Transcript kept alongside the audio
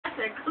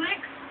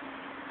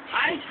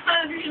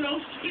know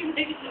she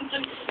makes some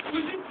money.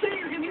 Would you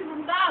please give me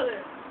some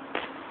dollars?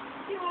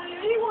 He won't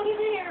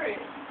even hear it.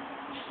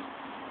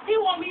 He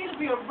want me to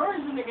be a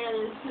virgin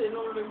together and shit in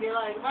order to get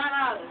like $5.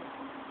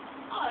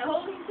 I'm like,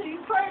 holy shit, you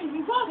crazy.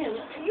 You fucking.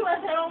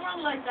 USA don't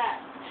run like that.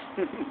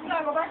 You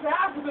gotta go back to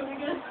Africa,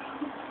 nigga.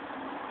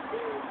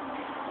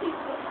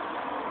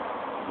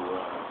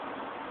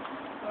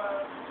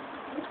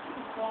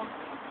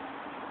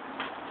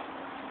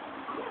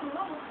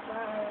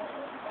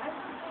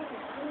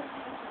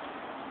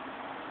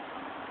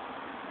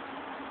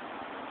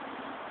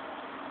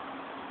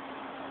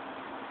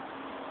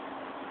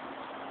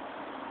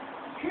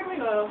 Here we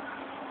go.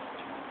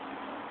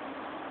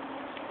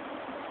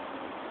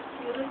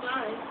 You look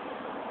nice.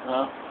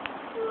 Huh?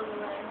 You look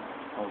nice.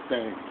 Oh,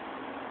 thanks.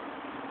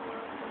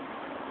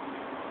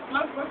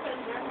 My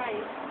boyfriend's your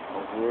height.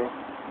 Oh, for real?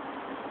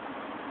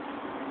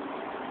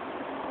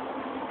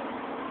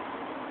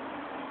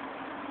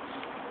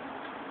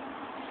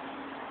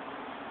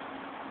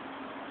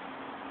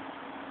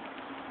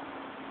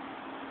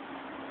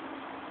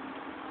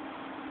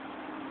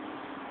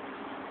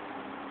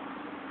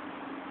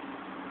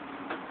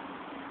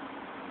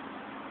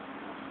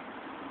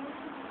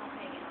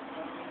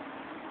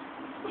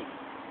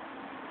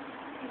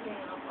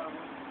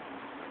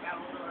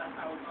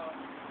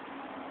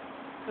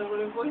 So when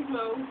the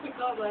voicemail pick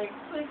up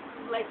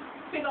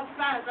pick up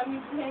fast, that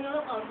means you hanging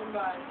up on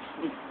somebody.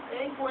 It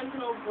ain't going to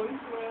no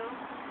voicemail.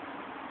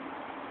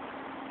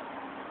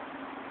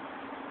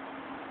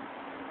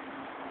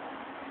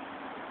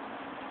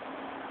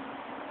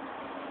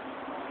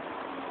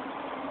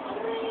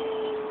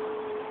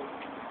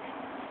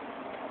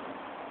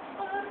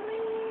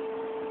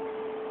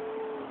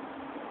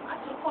 I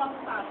should call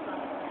stop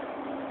sign.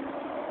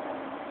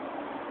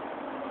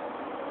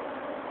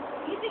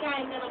 You think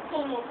I ain't gonna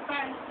pull no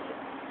fast shit?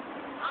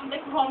 They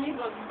call me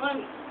Bugs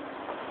Bunny.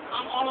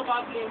 I'm all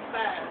about being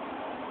fast.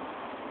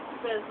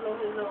 Says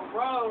his little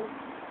road.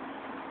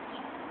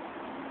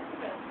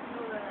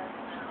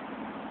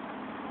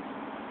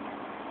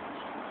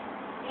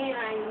 And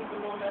I ain't even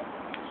no message.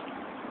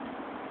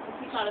 If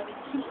he try to be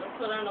cute and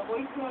put on a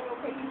voicemail real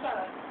quick, he try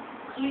to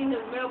clean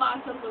his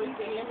mailbox up so he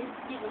can hear me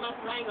speak the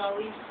message. I ain't gonna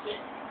leave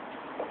shit.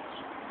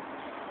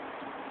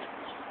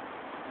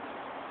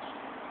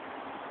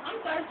 I'm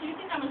thirsty. You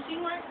think that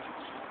machine works?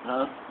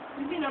 Huh?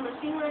 You think that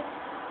machine works?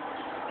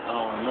 I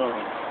don't know.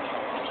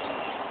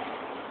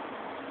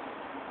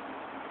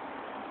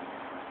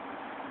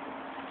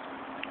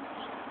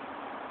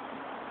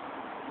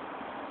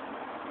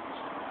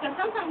 Because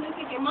sometimes they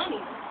can get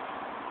money.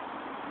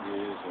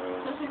 Yeah, so.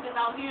 Especially if it's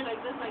out here like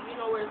this, like, you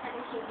know, where the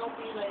technicians don't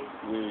be, like,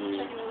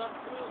 checking it up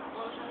through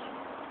all the time.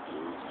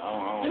 Yeah, I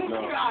don't Let me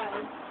know. see your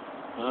eyes.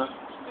 Huh?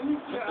 Let me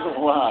see your eyes.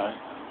 Why?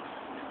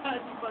 Because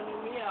you're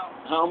bugging me out.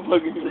 I'm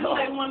bugging you This is out.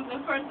 like one of the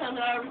first times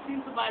that I ever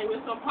seen somebody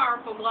with some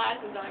powerful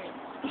glasses on it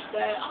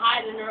that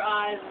hide in their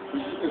eyes.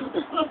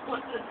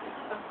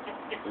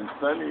 It's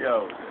sunny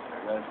out. I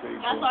gotta say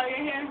That's all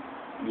your hair?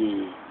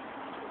 Yeah.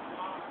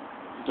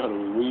 You thought it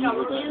was weed You got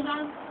or Rubies something?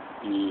 on?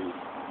 Yeah.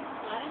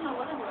 I didn't know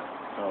what it was.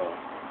 Oh.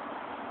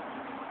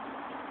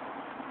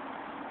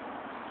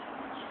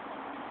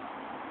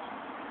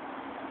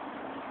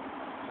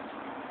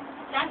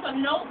 That's a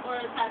note or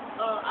is that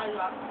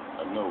eyedrop?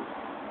 A note.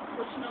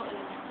 Which note is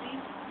it? C?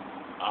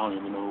 I don't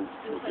even know what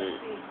It's they. like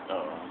C.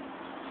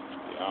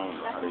 Yeah, I don't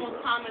know That's how the they most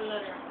work. common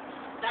letter.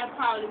 That's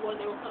probably what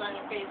they will put on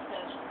your face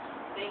because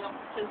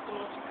it's the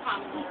most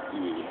common letter.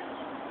 Yeah.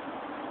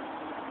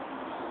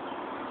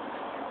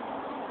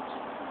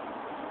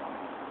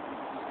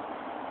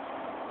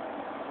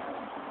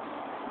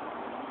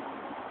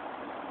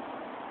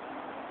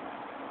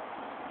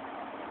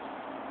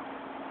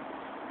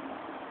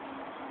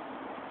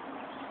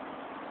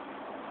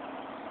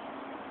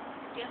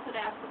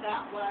 Yesterday I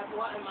forgot what I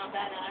bought in my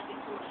bag and I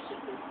think some of the shit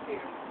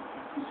disappeared.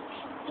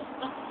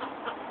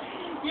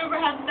 You ever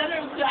had that?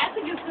 I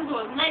think it's because it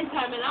was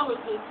nighttime and I was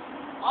just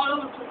all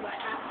over the place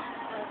like,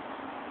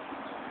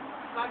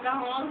 So I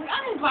got home, I was like, I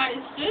didn't buy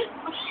this shit.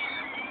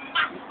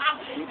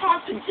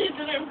 Half the shit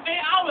that didn't fit,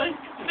 I was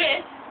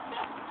pissed.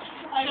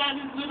 I got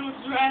this little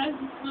dress,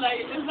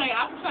 like, it's like,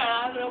 I'm trying,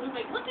 I don't know, it was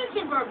like, what's this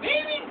shit for a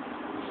baby?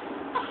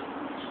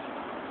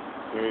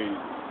 Crazy.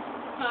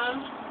 Huh?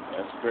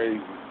 That's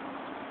crazy.